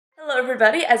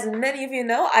everybody, as many of you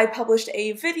know, I published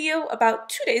a video about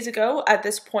 2 days ago at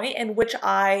this point in which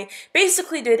I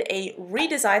basically did a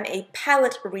redesign, a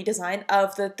palette redesign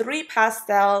of the 3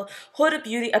 pastel Huda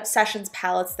Beauty Obsessions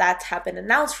palettes that have been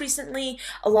announced recently.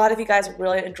 A lot of you guys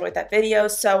really enjoyed that video,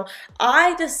 so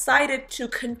I decided to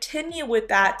continue with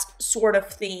that sort of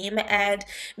theme and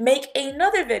make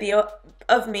another video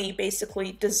of me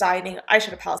basically designing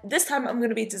eyeshadow palettes. This time I'm going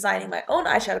to be designing my own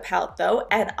eyeshadow palette though,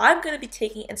 and I'm going to be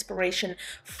taking inspiration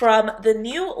from the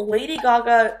new Lady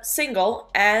Gaga single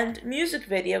and music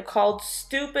video called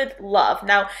Stupid Love.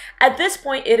 Now, at this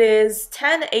point it is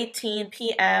 10:18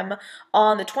 p.m.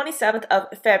 on the 27th of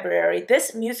February.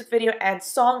 This music video and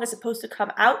song is supposed to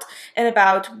come out in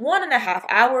about 1.5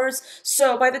 hours,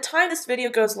 so by the time this video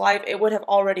goes live it would have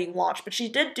already launched. But she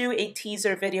did do a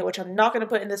teaser video, which I'm not going to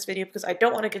put in this video because I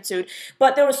don't want to get sued,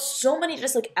 but there was so many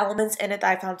just like elements in it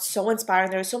that I found so inspiring.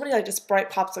 There were so many like just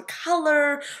bright pops of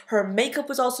color. Her makeup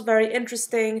was also very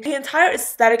interesting. The entire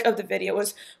aesthetic of the video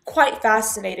was quite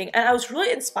fascinating, and I was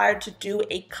really inspired to do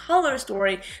a color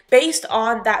story based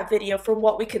on that video from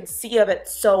what we can see of it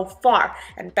so far.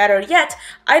 And better yet,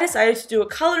 I decided to do a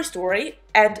color story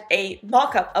and a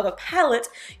mock-up of a palette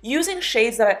using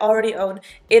shades that I already own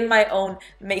in my own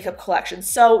makeup collection.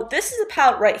 So this is a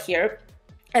palette right here.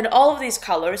 And all of these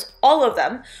colors, all of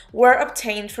them, were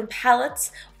obtained from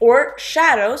palettes or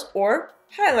shadows or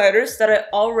highlighters that I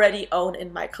already own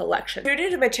in my collection. If you're new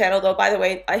to my channel though, by the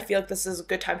way, I feel like this is a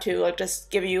good time to like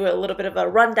just give you a little bit of a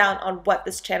rundown on what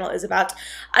this channel is about.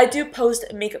 I do post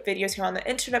makeup videos here on the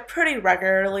internet pretty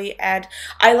regularly, and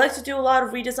I like to do a lot of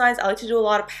redesigns. I like to do a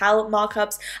lot of palette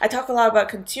mock-ups. I talk a lot about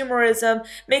consumerism,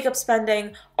 makeup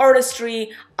spending,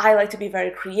 artistry. I like to be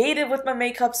very creative with my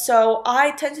makeup, so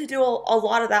I tend to do a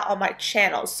lot of that on my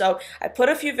channel. So I put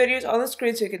a few videos on the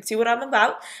screen so you can see what I'm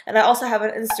about, and I also have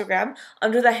an Instagram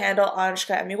under the handle Anya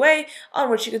and I'm, on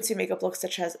which you can see makeup looks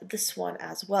such as this one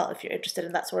as well if you're interested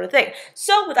in that sort of thing.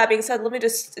 So with that being said, let me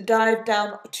just dive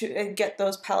down to and get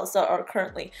those palettes that are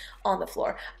currently on the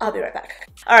floor. I'll be right back.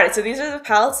 Alright, so these are the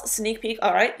palettes, sneak peek.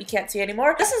 Alright, you can't see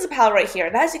anymore. This is a palette right here,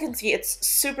 and as you can see, it's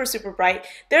super bright.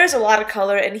 There's a lot of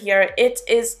color in here. It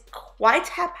is quite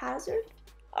haphazard,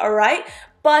 alright?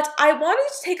 But I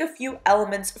wanted to take a few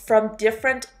elements from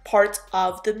different parts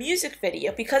of the music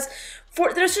video because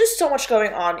there's just so much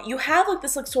going on. You have like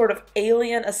this like sort of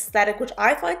alien aesthetic, which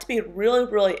I find to be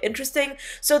really interesting.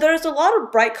 So there's a lot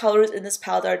of bright colors in this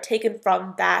palette that are taken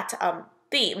from that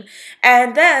theme.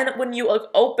 And then when you like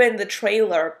open the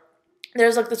trailer,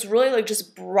 there's like this really like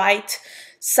just bright,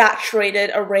 saturated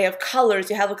array of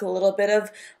colors. You have like a little bit of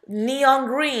neon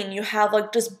green, you have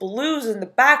like just blues in the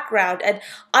background, and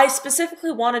I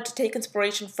specifically wanted to take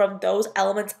inspiration from those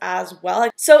elements as well.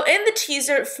 So in the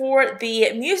teaser for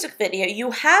the music video,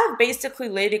 you have basically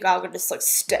Lady Gaga just like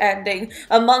standing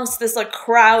amongst this like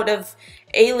crowd of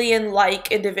alien-like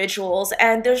individuals,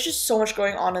 and there's just so much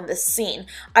going on in this scene.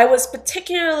 I was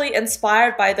particularly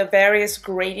inspired by the various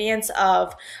gradients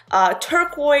of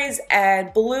turquoise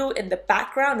and blue in the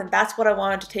background, and that's what I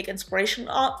wanted to take inspiration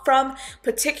from,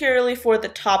 particularly for the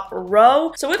top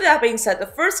row. So with that being said, the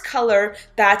first color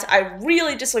that I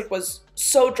really just like was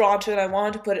so drawn to, and I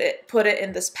wanted to put it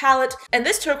in this palette, and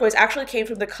this turquoise actually came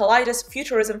from the Kaleidos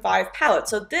Futurism 5 palette.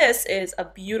 So this is a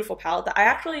beautiful palette that I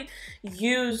actually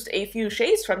used a few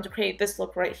shades from to create this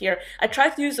look right here. I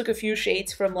tried to use like a few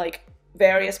shades from like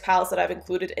various palettes that I've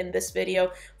included in this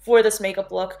video for this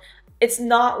makeup look. It's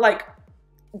not like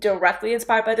directly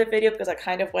inspired by the video because I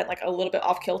kind of went like a little bit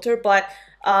off kilter, but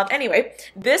anyway,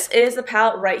 this is the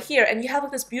palette right here, and you have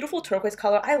like this beautiful turquoise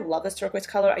color. I love this turquoise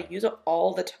color. I use it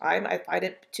all the time. I find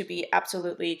it to be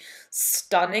absolutely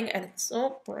stunning, and it's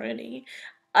so pretty.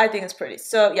 I think it's pretty.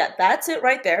 So yeah, that's it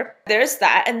right there. There's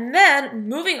that. And then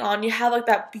moving on, you have like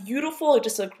that beautiful,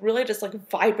 just like really just like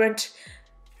vibrant,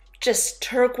 just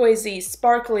turquoisey,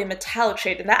 sparkly, metallic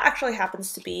shade, and that actually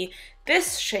happens to be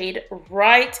this shade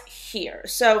right here.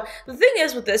 So the thing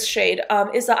is with this shade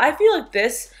is that I feel like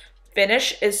this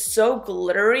finish is so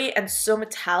glittery and so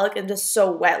metallic and just so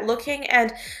wet looking,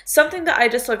 and something that I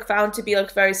just like found to be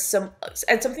like very simple,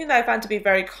 and something that I found to be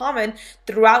very common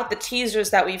throughout the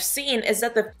teasers that we've seen is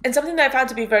that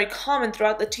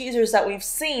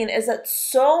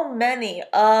so many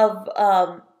of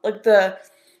like the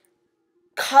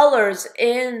colors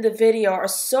in the video are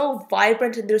so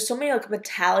vibrant, and there's so many like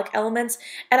metallic elements,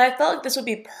 and I felt like this would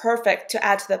be perfect to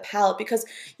add to the palette because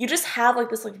you just have like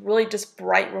this like really just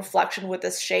bright reflection with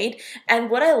this shade.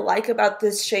 And what I like about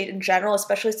this shade in general,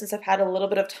 especially since I've had a little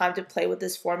bit of time to play with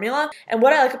this formula, and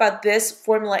what I like about this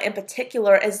formula in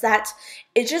particular is that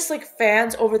it just like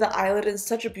fans over the eyelid in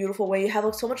such a beautiful way. You have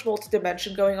like so much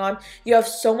multi-dimension going on. You have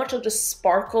so much of just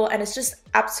sparkle, and it's just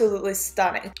absolutely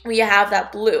stunning. We have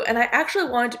that blue, and I actually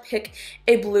wanted to pick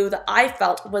a blue that I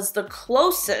felt was the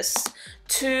closest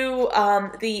to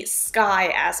the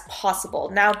sky as possible.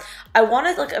 Now, I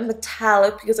wanted like a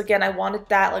metallic because again, I wanted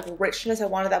that like richness. I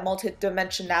wanted that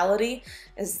multi-dimensionality.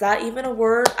 Is that even a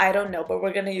word? I don't know, but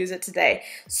we're gonna use it today.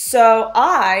 So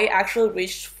I actually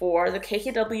reached for the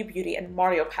KKW Beauty and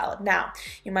Mario palette. Now,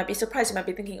 you might be surprised. You might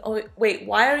be thinking, oh wait,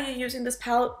 why are you using this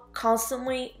palette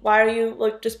constantly? Why are you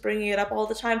like just bringing it up all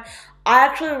the time? I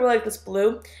actually really like this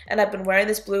blue, and I've been wearing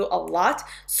this blue a lot.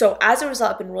 So as a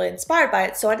result, I've been really inspired by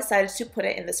it. So I decided to put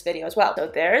it in this video as well. So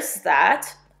there's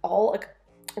that. All like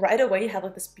right away, you have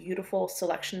like this beautiful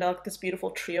selection of like, this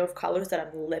beautiful trio of colors that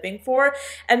I'm living for.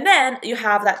 And then you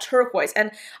have that turquoise.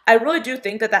 And I really do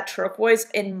think that that turquoise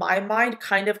in my mind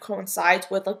kind of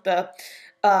coincides with like the,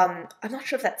 I'm not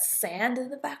sure if that's sand in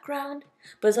the background,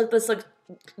 but it's like this like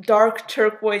dark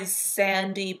turquoise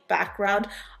sandy background.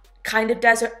 Kind of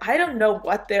desert. I don't know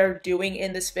what they're doing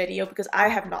in this video because I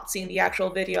have not seen the actual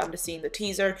video. I'm just seeing the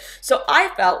teaser. So I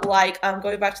felt like,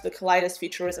 going back to the Kaleidos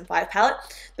Futurism 5 palette,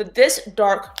 that this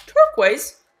dark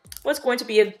turquoise was going to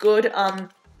be a good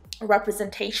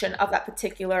representation of that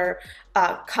particular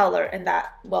color in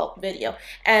that, well, video.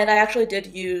 And I actually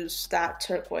did use that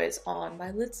turquoise on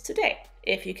my lids today,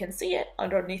 if you can see it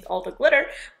underneath all the glitter.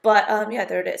 But yeah,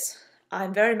 there it is.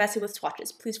 I'm very messy with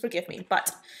swatches. Please forgive me,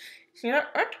 but here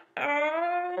it is.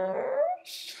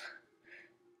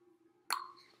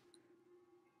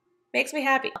 Makes me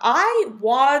happy. I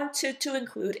wanted to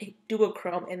include a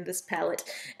duochrome in this palette,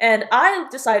 and I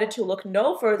decided to look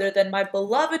no further than my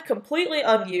beloved, completely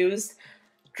unused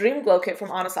Dream Glow Kit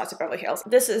from Anastasia Beverly Hills.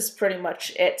 This is pretty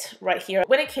much it right here.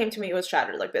 When it came to me, it was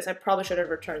shattered like this. I probably should have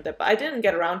returned it, but I didn't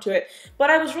get around to it. But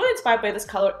I was really inspired by this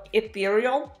color,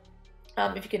 Ethereal,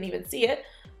 if you can even see it,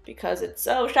 because it's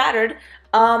so shattered.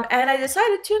 And I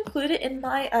decided to include it in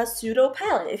my pseudo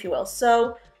palette, if you will.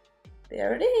 So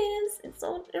there it is. It's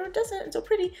so iridescent and so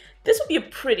pretty. This would be a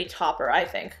pretty topper, I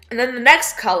think. And then the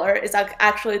next color is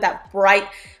actually that bright,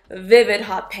 vivid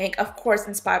hot pink, of course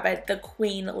inspired by the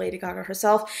Queen, Lady Gaga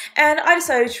herself. And I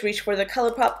decided to reach for the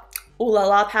ColourPop Ooh La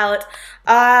La palette.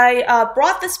 I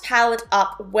brought this palette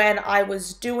up when I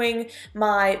was doing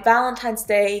my Valentine's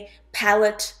Day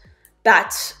palette.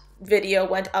 That video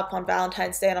went up on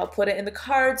Valentine's Day, and I'll put it in the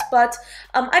cards, but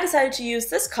I decided to use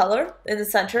this color in the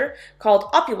center called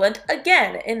Opulent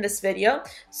again in this video.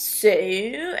 So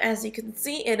as you can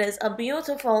see, it is a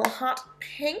beautiful hot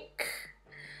pink.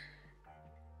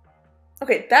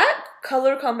 Okay, that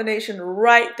color combination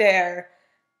right there,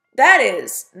 that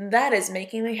is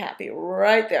making me happy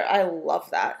right there. I love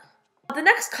that. The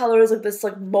next color is like this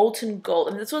like molten gold,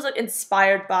 and this was like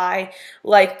inspired by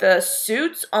like the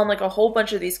suits on like a whole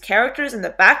bunch of these characters in the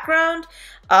background,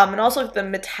 and also like the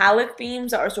metallic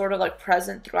themes that are sort of like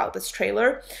present throughout this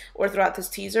trailer or throughout this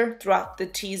teaser, throughout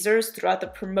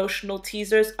the promotional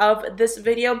teasers of this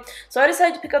video. So I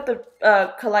decided to pick up the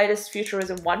Kaleidos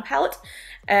Futurism 1 palette,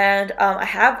 and I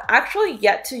have actually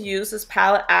yet to use this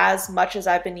palette as much as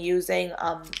I've been using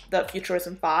the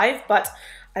Futurism 5, but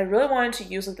I really wanted to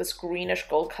use like this greenish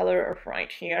gold color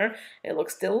right here. It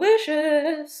looks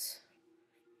delicious.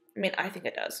 I mean, I think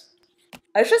it does.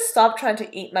 I should stop trying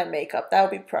to eat my makeup. That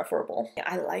would be preferable. Yeah,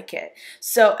 I like it.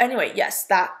 So anyway, yes,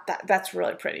 that's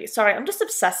really pretty. Sorry, I'm just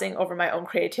obsessing over my own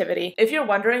creativity. If you're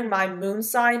wondering, my moon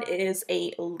sign is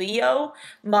a Leo.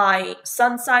 My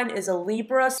sun sign is a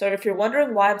Libra. So if you're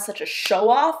wondering why I'm such a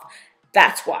show-off,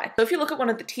 that's why. So if you look at one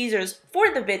of the teasers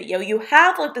for the video, you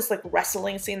have like this like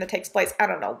wrestling scene that takes place. I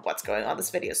don't know what's going on.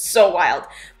 This video is so wild.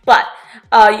 But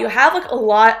you have like a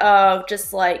lot of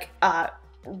just like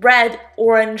red,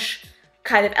 orange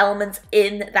kind of elements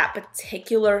in that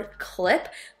particular clip.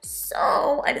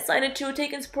 So I decided to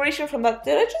take inspiration from that.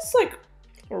 Did I just like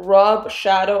rub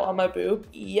shadow on my boob?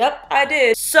 Yep, I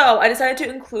did. So I decided to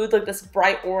include like this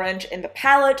bright orange in the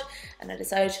palette, and I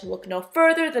decided to look no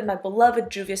further than my beloved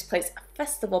Juvia's Place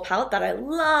Festival palette that I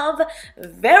love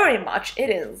very much. It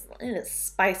is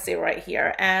spicy right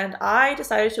here, and I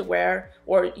decided to wear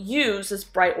or use this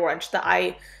bright orange that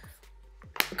I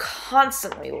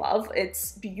constantly love.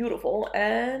 It's beautiful,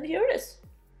 and here it is.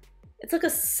 It's like a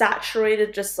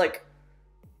saturated, just like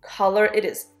color. It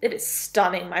is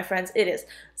stunning, my friends. It is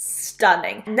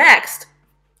stunning. Next,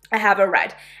 I have a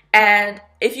red, and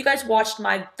if you guys watched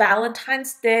my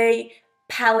Valentine's Day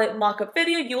palette mock-up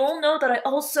video, you all know that I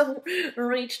also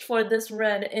reached for this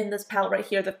red in this palette right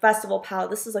here, the Festival palette.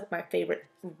 This is like my favorite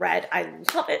red. I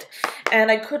love it,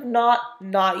 and I could not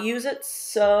use it,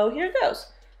 so here it goes.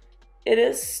 it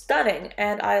is stunning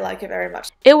and I like it very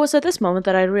much. It was at this moment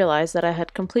that I realized that I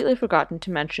had completely forgotten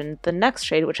to mention the next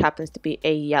shade, which happens to be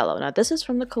a yellow. Now this is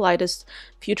from the Kaleidos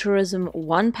Futurism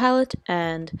 1 palette,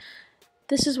 and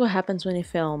this is what happens when you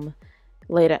film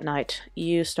late at night.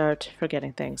 You start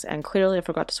forgetting things, and clearly I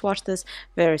forgot to swatch this.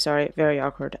 Very sorry, very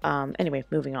awkward. Anyway,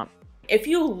 moving on. If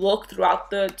you look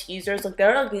throughout the teasers, like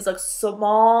there are like these like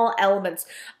small elements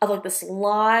of like this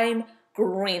lime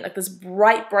green, like this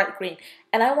bright green,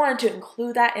 and I wanted to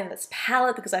include that in this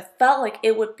palette because I felt like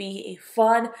it would be a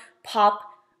fun pop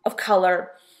of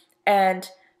color and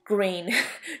green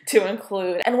to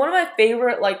include. And one of my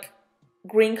favorite like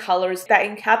green colors that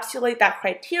encapsulate that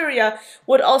criteria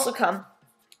would also come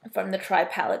from the Try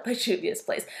palette by Juvia's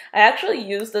Place. I actually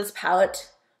used this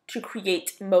palette to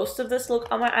create most of this look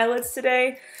on my eyelids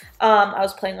today. I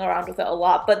was playing around with it a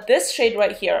lot, but this shade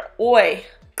right here, oi,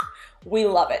 we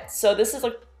love it. So this is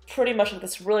like pretty much like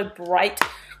this really bright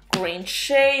green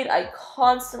shade. I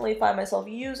constantly find myself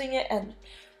using it, and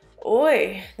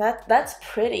oi, that's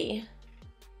pretty.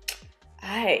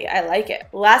 I like it.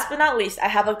 Last but not least, I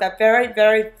have like that very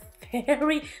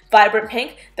vibrant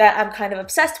pink that I'm kind of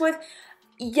obsessed with.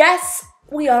 Yes,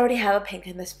 we already have a pink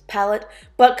in this palette,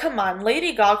 but come on,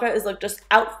 Lady Gaga is like just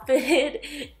outfitted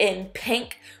in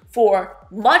pink for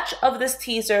much of this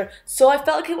teaser, so I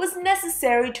felt like it was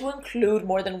necessary to include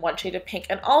more than one shade of pink.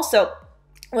 And also,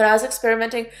 when I was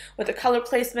experimenting with the color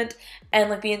placement and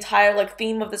like the entire like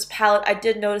theme of this palette, I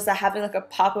did notice that having like a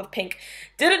pop of pink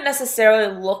didn't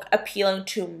necessarily look appealing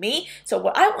to me. So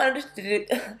what I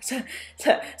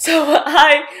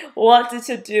wanted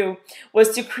to do was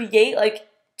to create like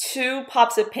two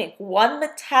pops of pink, one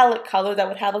metallic color that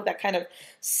would have like that kind of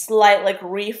slight like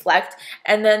reflect,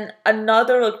 and then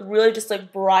another like really just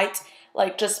like bright,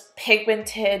 like just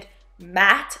pigmented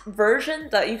matte version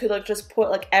that you could like just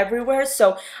put like everywhere.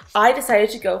 So I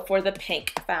decided to go for the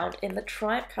pink found in the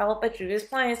Try palette by Juvia's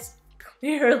Place,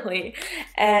 clearly.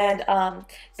 And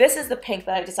this is the pink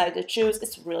that I decided to choose.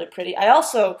 It's really pretty. I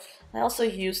also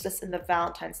used this in the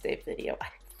Valentine's Day video,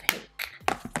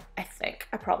 I think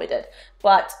I probably did,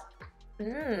 but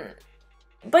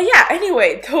yeah,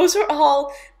 anyway, those are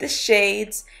all the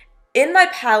shades in my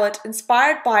palette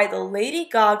inspired by the Lady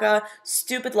Gaga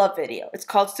Stupid Love video. It's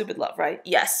called Stupid Love, right?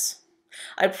 Yes.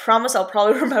 I promise I'll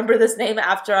probably remember this name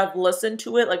after I've listened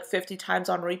to it like 50 times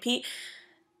on repeat.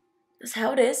 That's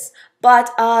how it is.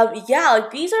 But yeah, like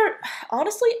these are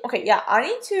honestly, okay, yeah, I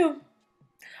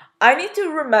need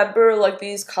to remember like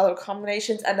these color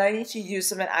combinations, and I need to use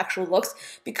them in actual looks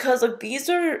because like these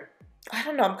are, I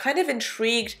don't know, I'm kind of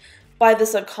intrigued by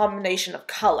this like combination of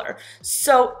color.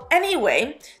 So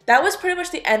anyway, that was pretty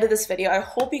much the end of this video. I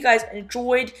hope you guys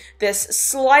enjoyed this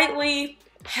slightly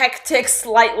hectic,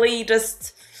 slightly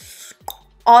just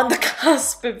on the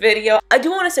cusp video. I do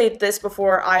want to say this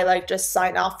before I like just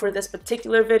sign off for this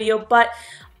particular video, but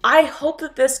I hope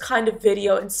that this kind of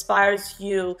video inspires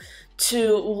you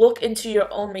to look into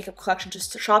your own makeup collection,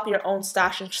 just to shop your own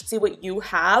stash and see what you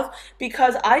have,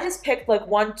 because I just picked like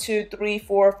 1, 2, 3,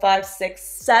 4, 5, 6,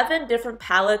 7 different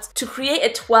palettes to create a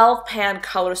 12-pan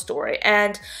color story.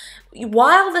 And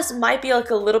while this might be like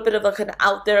a little bit of like an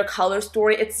out there color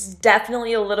story, it's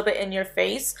definitely a little bit in your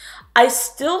face. I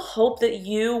still hope that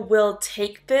you will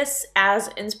take this as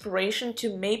inspiration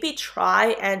to maybe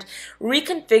try and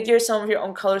reconfigure some of your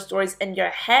own color stories in your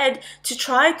head to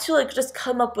try to like just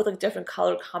come up with like different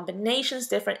color combinations,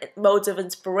 different modes of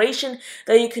inspiration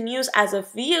that you can use as a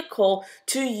vehicle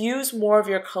to use more of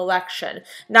your collection.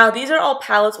 Now, these are all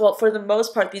palettes, well, for the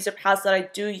most part, these are palettes that I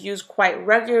do use quite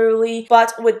regularly,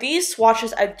 but with these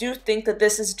swatches, I do think that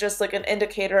this is just like an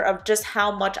indicator of just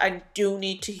how much I do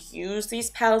need to use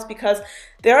these palettes, because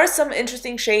there are some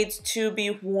interesting shades to be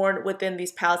worn within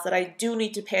these palettes that I do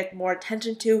need to pay more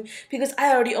attention to, because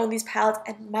I already own these palettes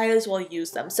and might as well use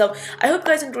them. So I hope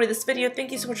you guys enjoyed this video.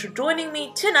 Thank you so much for joining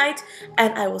me tonight,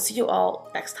 and I will see you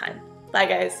all next time. Bye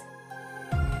guys.